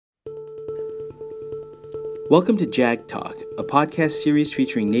Welcome to JAG Talk, a podcast series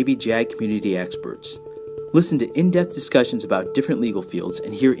featuring Navy JAG community experts. Listen to in-depth discussions about different legal fields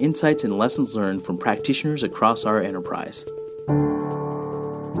and hear insights and lessons learned from practitioners across our enterprise.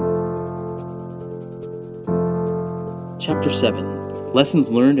 Chapter 7, Lessons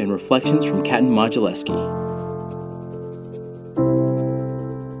Learned and Reflections from Capt. Modzelewski.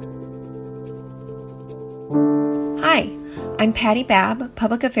 Hi, I'm Patty Babb,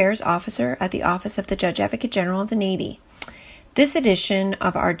 Public Affairs Officer at the Office of the Judge Advocate General of the Navy. This edition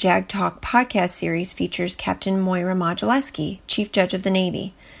of our JAG Talk podcast series features Captain Moira Modzelewski, Chief Judge of the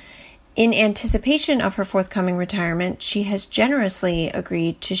Navy. In anticipation of her forthcoming retirement, she has generously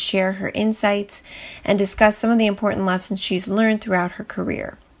agreed to share her insights and discuss some of the important lessons she's learned throughout her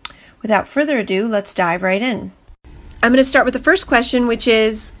career. Without further ado, let's dive right in. I'm going to start with the first question, which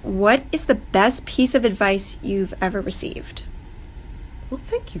is, what is the best piece of advice you've ever received? Well,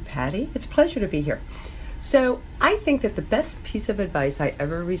 thank you, Patty. It's a pleasure to be here. So I think that the best piece of advice I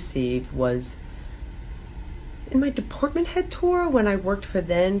ever received was in my department head tour when I worked for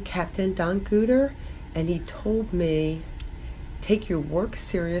then Captain Don Guter, and he told me, take your work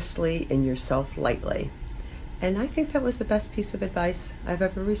seriously and yourself lightly. And I think that was the best piece of advice I've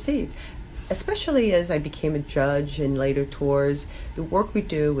ever received. Especially as I became a judge in later tours, the work we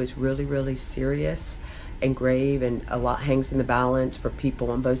do was really, really serious and grave, and a lot hangs in the balance for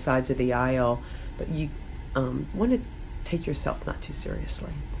people on both sides of the aisle. But you want to take yourself not too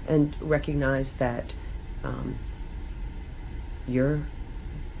seriously and recognize that you're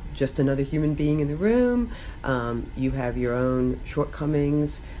just another human being in the room. You have your own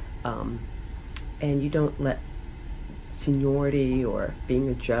shortcomings, and you don't let seniority or being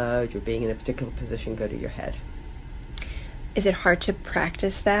a judge or being in a particular position go to your head. Is it hard to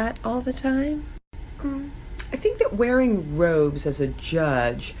practice that all the time? I think that wearing robes as a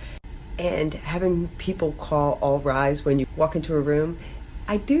judge and having people call all rise when you walk into a room,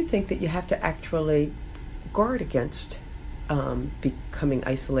 I do think that you have to actually guard against becoming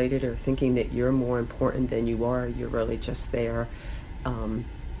isolated or thinking that you're more important than you are. You're really just there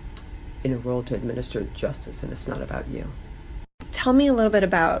in a role to administer justice, and it's not about you. Tell me a little bit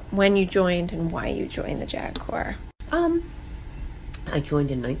about when you joined and why you joined the JAG Corps. I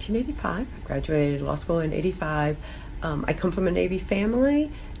joined in 1985. I graduated law school in 85. I come from a Navy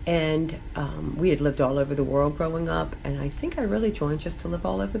family, and we had lived all over the world growing up, and I think I really joined just to live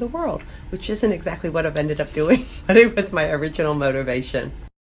all over the world, which isn't exactly what I've ended up doing, but it was my original motivation.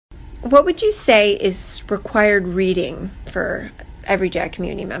 What would you say is required reading for every JAG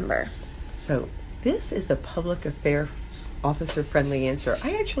community member? So this is a public affairs officer-friendly answer.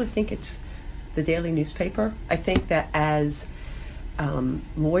 I actually think it's the daily newspaper. I think that as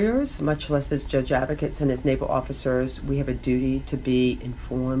lawyers, much less as judge advocates and as naval officers, we have a duty to be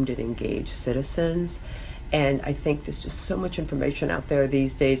informed and engaged citizens. And I think there's just so much information out there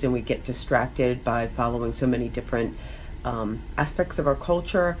these days, and we get distracted by following so many different aspects of our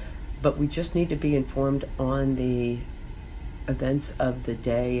culture. But we just need to be informed on the events of the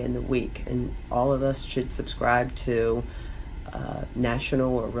day and the week. And all of us should subscribe to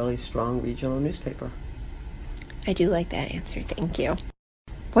national or really strong regional newspaper. I do like that answer. Thank you.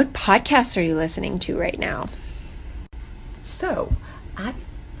 What podcasts are you listening to right now? So, I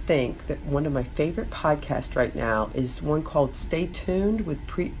think that one of my favorite podcasts right now is one called Stay Tuned with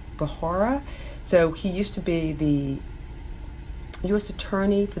Preet Bharara. So, he used to be the U.S.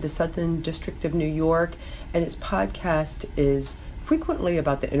 Attorney for the Southern District of New York, and his podcast is frequently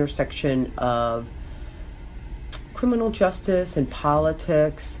about the intersection of criminal justice and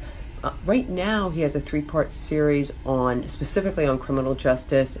politics. Right now, he has a 3-part series specifically on criminal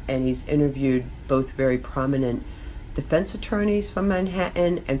justice, and he's interviewed both very prominent defense attorneys from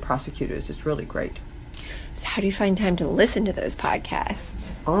Manhattan and prosecutors. It's really great. So how do you find time to listen to those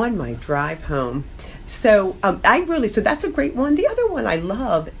podcasts? On my drive home. So so that's a great one. The other one I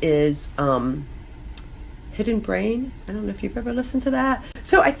love is Hidden Brain. I don't know if you've ever listened to that.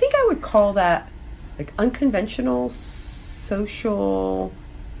 So I think I would call that like unconventional social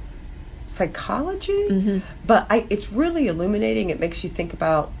psychology, but it's really illuminating. It makes you think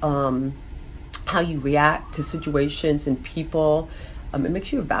about how you react to situations and people. It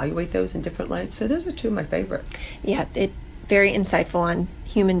makes you evaluate those in different lights. So those are two of my favorite. Yeah, it's very insightful on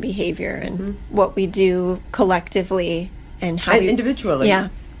human behavior and what we do collectively and how individually. Yeah.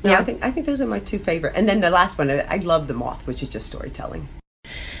 No, yeah. I think those are my two favorite. And then the last one, I love The Moth, which is just storytelling.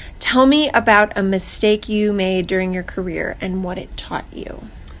 Tell me about a mistake you made during your career and what it taught you.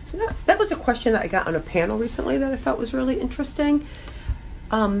 So that was a question that I got on a panel recently that I thought was really interesting.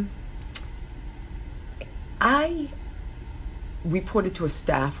 I reported to a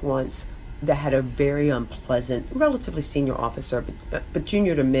staff once that had a very unpleasant, relatively senior officer, but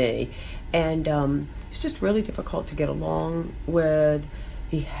junior to me, and it was just really difficult to get along with.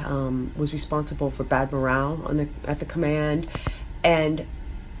 He was responsible for bad morale at the command, and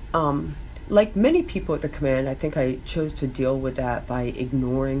like many people at the command, I think I chose to deal with that by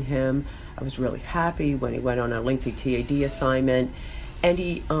ignoring him. I was really happy when he went on a lengthy TAD assignment, and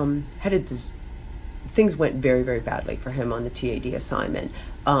he things went very, very badly for him on the TAD assignment,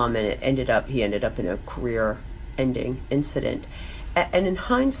 and he ended up in a career-ending incident. And in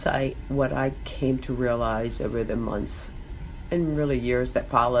hindsight, what I came to realize over the months and really years that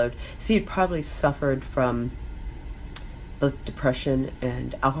followed is he had probably suffered from both depression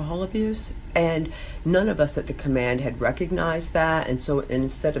and alcohol abuse, and none of us at the command had recognized that. And so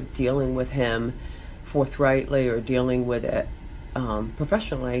instead of dealing with him forthrightly or dealing with it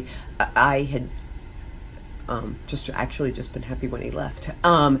professionally, I had just been happy when he left,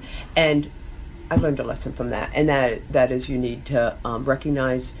 and I learned a lesson from that, and that is you need to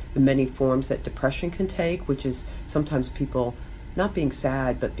recognize the many forms that depression can take, which is sometimes people not being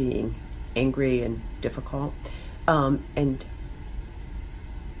sad but being angry and difficult, and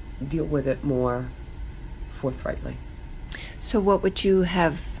deal with it more forthrightly. So what would you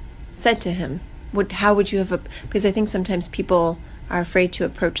have said to him? How would you have, because I think sometimes people are afraid to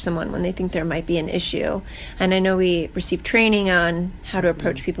approach someone when they think there might be an issue. And I know we received training on how to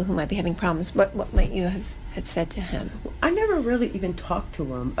approach people who might be having problems. What might you have said to him? I never really even talked to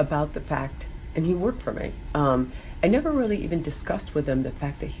him about the fact, and he worked for me, I never really even discussed with him the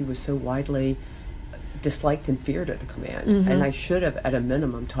fact that he was so widely disliked and feared at the command. Mm-hmm. And I should have, at a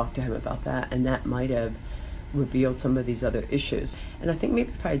minimum, talked to him about that, and that might have revealed some of these other issues. And I think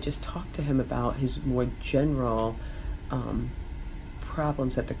maybe if I had just talked to him about his more general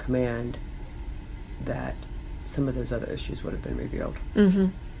problems at the command, that some of those other issues would have been revealed. Mm-hmm.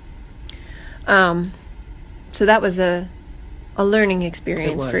 So that was a learning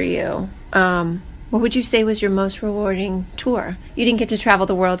experience for you. What would you say was your most rewarding tour? You didn't get to travel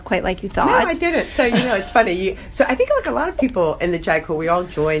the world quite like you thought. No, I didn't. So, it's funny. So I think like a lot of people in the JAG Corps, we all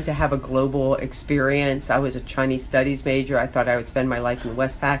joined to have a global experience. I was a Chinese studies major. I thought I would spend my life in the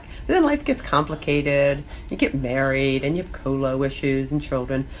Westpac. But then life gets complicated. You get married and you have colo issues and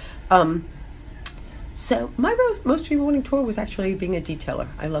children. So my most rewarding tour was actually being a detailer.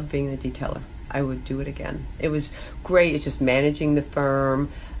 I love being a detailer. I would do it again. It was great. It's just managing the firm,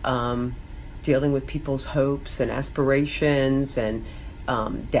 dealing with people's hopes and aspirations, and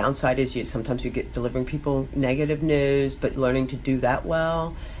downside is sometimes you get delivering people negative news, but learning to do that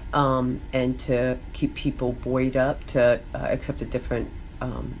well, and to keep people buoyed up to accept a different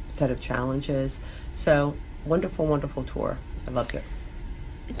set of challenges. So wonderful, wonderful tour. I loved it.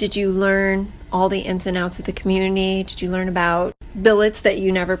 Did you learn all the ins and outs of the community? Did you learn about billets that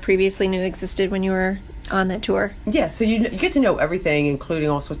you never previously knew existed when you were on that tour? Yeah, so you get to know everything, including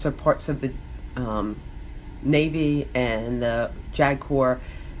all sorts of parts of the Navy and the JAG Corps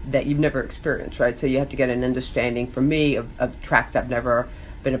that you've never experienced, right? So you have to get an understanding, for me, of tracks I've never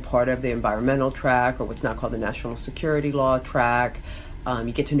been a part of, the environmental track, or what's now called the national security law track.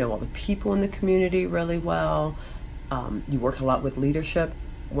 You get to know all the people in the community really well. You work a lot with leadership.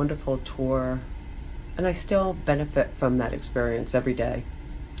 Wonderful tour. And I still benefit from that experience every day.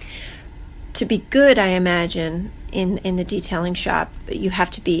 To be good, I imagine, in the detailing shop, you have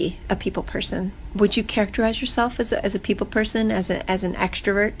to be a people person. Would you characterize yourself as a people person, as an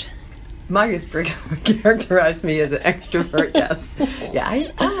extrovert? Myers-Briggs characterized me as an extrovert, yes. Yeah,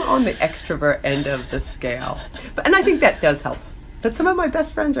 I'm on the extrovert end of the scale. And I think that does help. But some of my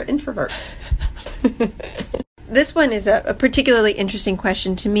best friends are introverts. This one is a particularly interesting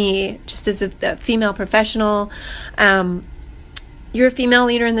question to me, just as a female professional. You're a female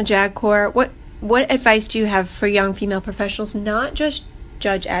leader in the JAG Corps. What advice do you have for young female professionals, not just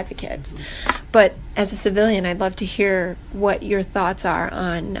judge advocates, but as a civilian? I'd love to hear what your thoughts are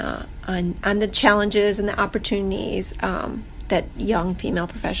on the challenges and the opportunities that young female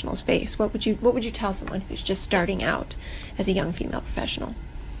professionals face. What would you tell someone who's just starting out as a young female professional?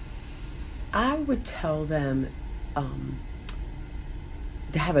 I would tell them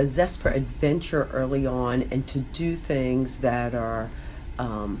to have a zest for adventure early on, and to do things that are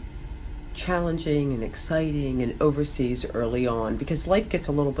challenging and exciting and overseas early on, because life gets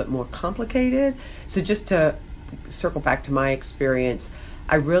a little bit more complicated. So just to circle back to my experience,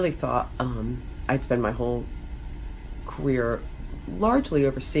 I really thought I'd spend my whole career largely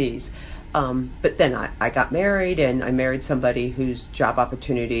overseas. But then I got married, and I married somebody whose job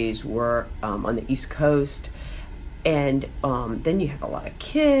opportunities were on the East Coast. And then you have a lot of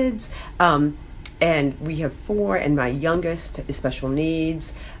kids. And we have 4, and my youngest is special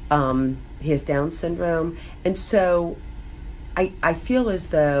needs. He has Down syndrome. And so I feel as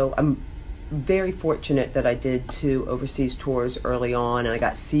though I'm very fortunate that I did 2 overseas tours early on, and I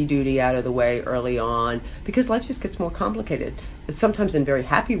got sea duty out of the way early on, because life just gets more complicated. Sometimes in very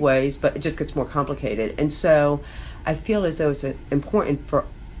happy ways, but it just gets more complicated. And so I feel as though it's important for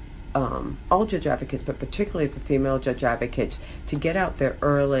all judge advocates, but particularly for female judge advocates, to get out there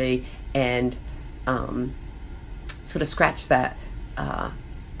early and sort of scratch that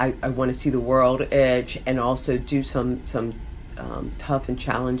I want to see the world itch, and also do some tough and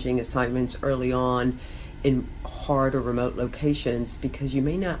challenging assignments early on in hard or remote locations, because you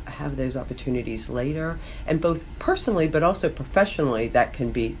may not have those opportunities later. And both personally but also professionally, that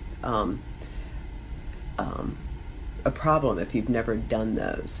can be a problem if you've never done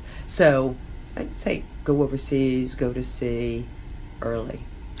those. So I'd say go overseas, go to sea early.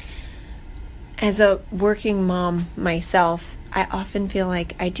 As a working mom myself, I often feel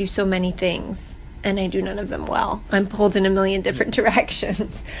like I do so many things and I do none of them well. I'm pulled in a million different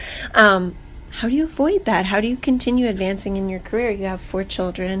directions. How do you avoid that? How do you continue advancing in your career? You have 4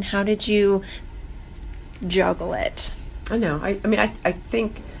 children. How did you juggle it? I know. I mean, I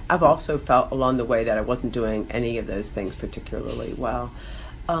think I've also felt along the way that I wasn't doing any of those things particularly well.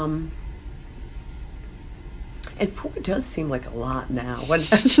 And 4 does seem like a lot now. At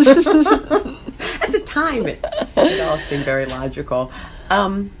the time, it all seemed very logical.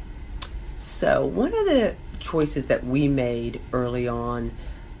 So one of the choices that we made early on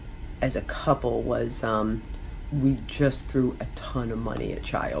as a couple was we just threw a ton of money at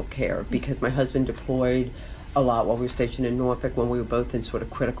childcare, because my husband deployed a lot while we were stationed in Norfolk, when we were both in sort of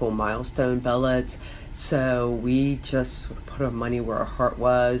critical milestone billets. So we just sort of put our money where our heart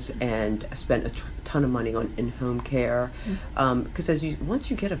was and spent a ton of money on in-home care, because once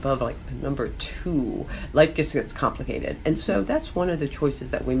you get above like number 2, life just gets complicated. And so that's one of the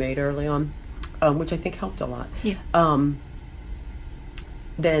choices that we made early on, which I think helped a lot. Yeah.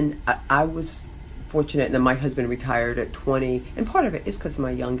 Then I was fortunate, and then my husband retired at 20, and part of it is because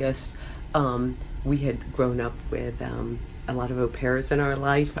my youngest, we had grown up with a lot of au pairs in our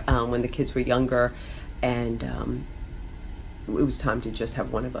life when the kids were younger, and it was time to just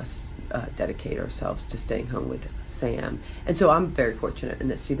have one of us dedicate ourselves to staying home with Sam. And so I'm very fortunate in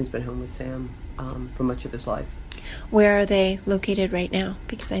that Stephen's been home with Sam for much of his life. Where are they located right now?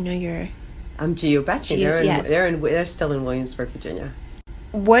 Because I know you're... I'm geobacking. Yes. They're still in Williamsburg, Virginia.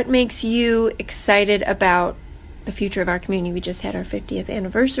 What makes you excited about the future of our community? We just had our 50th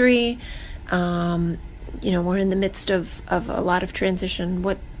anniversary. We're in the midst of a lot of transition.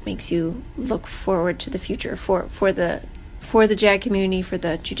 What makes you look forward to the future for the JAG community, for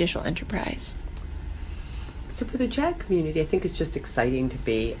the judicial enterprise? So for the JAG community, I think it's just exciting to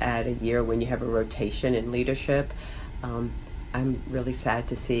be at a year when you have a rotation in leadership. I'm really sad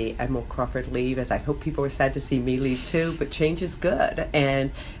to see Admiral Crawford leave, as I hope people are sad to see me leave too, but change is good.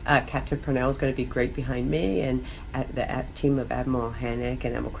 And Captain Purnell is going to be great behind me, and the team of Admiral Hannick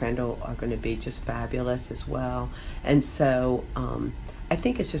and Admiral Crandall are going to be just fabulous as well. And so I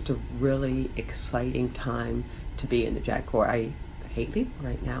think it's just a really exciting time to be in the JAG Corps. I hate leaving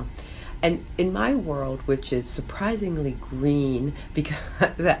right now. And in my world, which is surprisingly green, because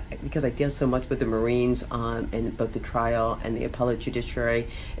I deal so much with the Marines in both the trial and the appellate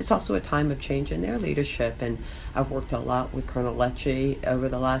judiciary, it's also a time of change in their leadership. And I've worked a lot with Colonel Lecce over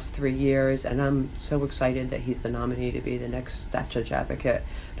the last 3 years, and I'm so excited that he's the nominee to be the next staff judge advocate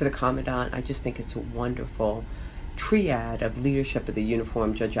for the Commandant. I just think it's a wonderful triad of leadership of the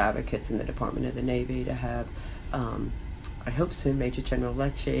uniformed judge advocates in the Department of the Navy to have. I hope soon Major General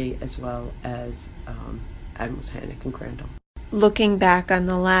Lecce, as well as Admirals Hannick and Crandall. Looking back on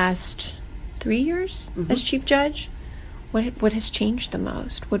the last 3 years as Chief Judge, what has changed the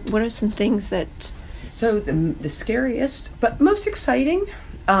most? What are some things that... So the scariest, but most exciting,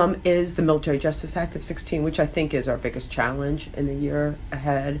 is the Military Justice Act of 16, which I think is our biggest challenge in the year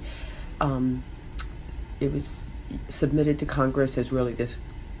ahead. It was submitted to Congress as really this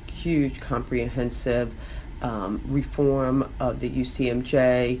huge, comprehensive reform of the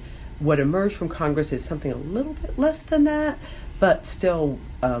UCMJ. What emerged from Congress is something a little bit less than that, but still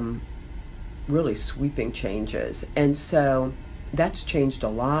really sweeping changes. And so that's changed a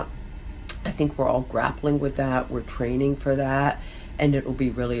lot. I think we're all grappling with that. We're training for that. And it will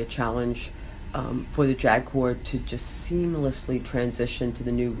be really a challenge for the JAG Corps to just seamlessly transition to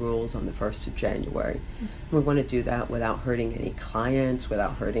the new rules on the 1st of January. We want to do that without hurting any clients,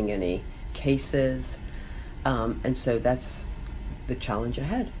 without hurting any cases. And so that's the challenge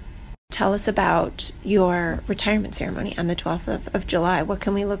ahead. Tell us about your retirement ceremony on the 12th of July. What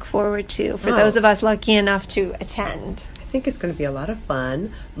can we look forward to for those of us lucky enough to attend? think it's going to be a lot of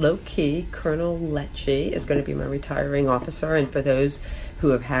fun. Low-key, Colonel Lecce is going to be my retiring officer, and for those who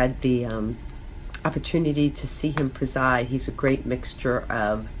have had the opportunity to see him preside, he's a great mixture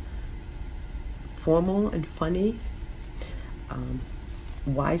of formal and funny,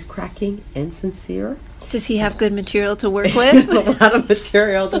 wisecracking and sincere. Does he have good material to work with? There's a lot of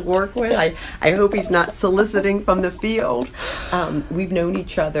material to work with. I hope he's not soliciting from the field. We've known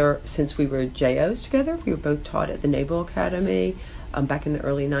each other since we were JOs together. We were both taught at the Naval Academy back in the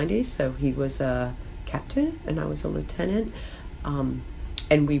early 90s. So he was a captain and I was a lieutenant.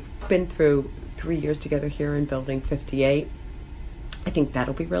 And we've been through 3 years together here in Building 58. I think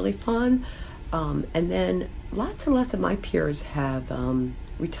that'll be really fun. And then lots and lots of my peers have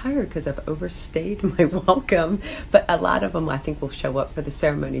retired because I've overstayed my welcome. But a lot of them, I think, will show up for the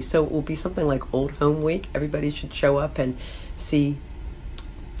ceremony. So it will be something like Old Home Week. Everybody should show up and see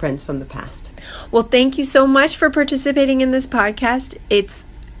friends from the past. Well, thank you so much for participating in this podcast. It's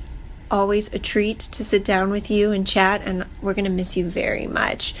always a treat to sit down with you and chat, and we're going to miss you very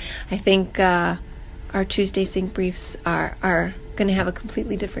much. I think our Tuesday Sync Briefs are going to have a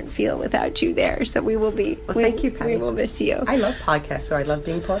completely different feel without you there. So we will be. Well, thank you, Patty. We will miss you. I love podcasts, so I love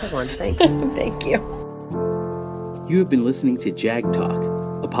being part of one. Thanks. Thank you. You have been listening to JAG Talk,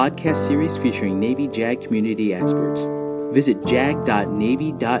 a podcast series featuring Navy JAG community experts. Visit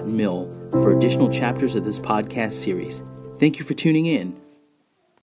jag.navy.mil for additional chapters of this podcast series. Thank you for tuning in.